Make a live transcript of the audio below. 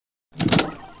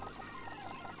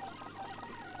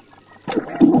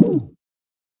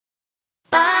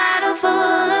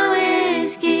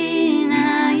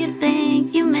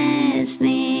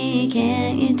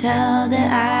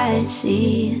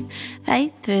see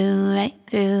right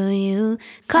through you.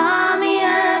 Call me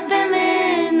up at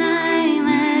midnight,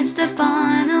 messed up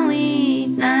on a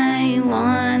weeknight.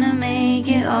 Wanna make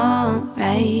it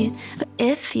alright, but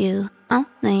if you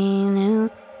only knew,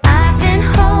 I've been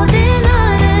holding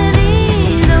on to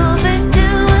these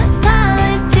overdue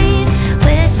apologies,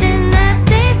 wishing that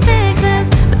they fix us,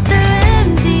 but they're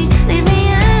empty, leave me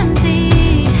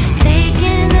empty,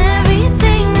 taking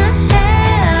everything I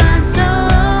have. I'm so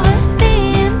over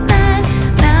being mad,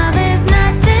 now there's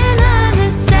nothing, I'm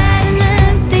just sad and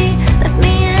empty, left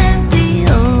me empty.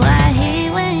 Oh, I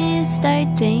hate when you start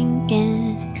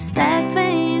drinking, 'cause that's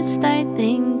when you start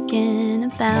thinking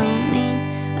about me,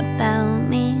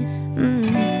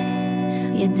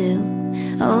 you do.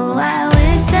 Oh, I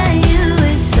wish that you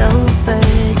were sober,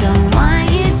 don't want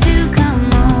you to come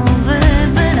over,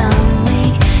 but I'm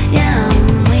weak, yeah,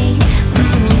 I'm weak.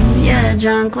 Yeah,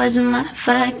 drunk wasn't my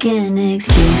fucking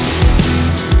excuse.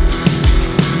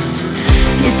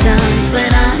 You're drunk,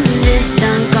 but I'm just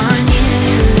drunk on you.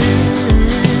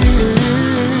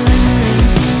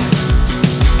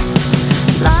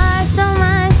 Lost all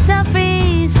my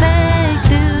self-respect,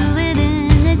 threw it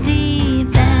in the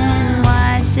deep end,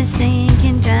 watched it sink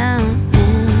and drown.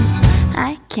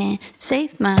 I can't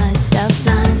save myself,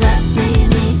 signs up, leave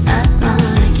me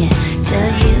alone again, till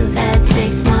you've had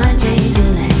 6 more drinks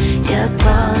and then you're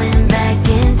crawling back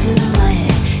into my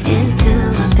head, into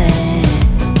my bed,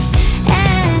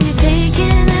 and you're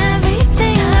taking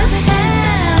everything I've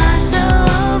had. I'm so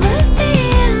over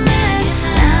being mad,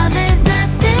 now there's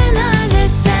nothing, I'm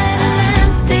just sad and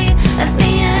empty, left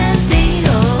me empty.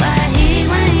 Oh, I hate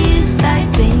when you start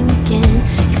drinking,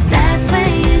 'cause that's when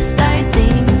you start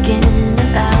thinking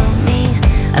about me,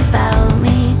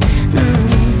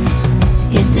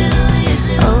 you do.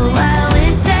 Oh, I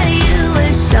wish that you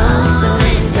were sober,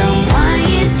 don't want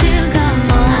you to come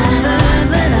over,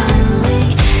 but I'm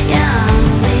weak, yeah, I'm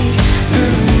weak.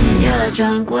 You're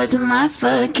drunk wasn't my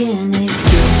fucking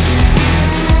excuse.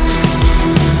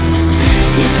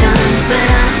 You're drunk, but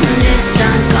I'm just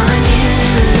drunk on you.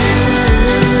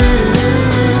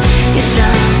 You're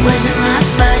drunk wasn't my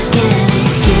fucking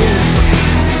excuse.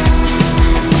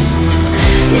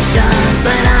 You're drunk,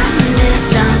 but I'm just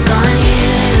drunk on you.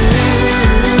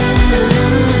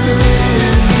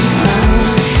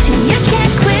 You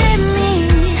can't quit me,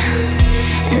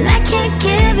 and I can't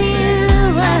give you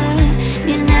what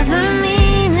you never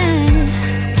mean it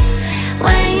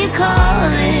when you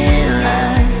call it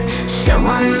love. So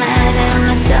I'm mad at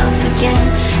myself again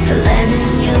for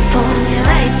letting you pull me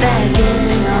right back in.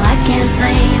 No, I can't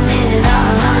blame it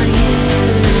all on you.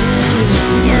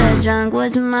 Yeah, drunk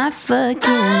wasn't my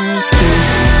fucking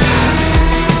excuse.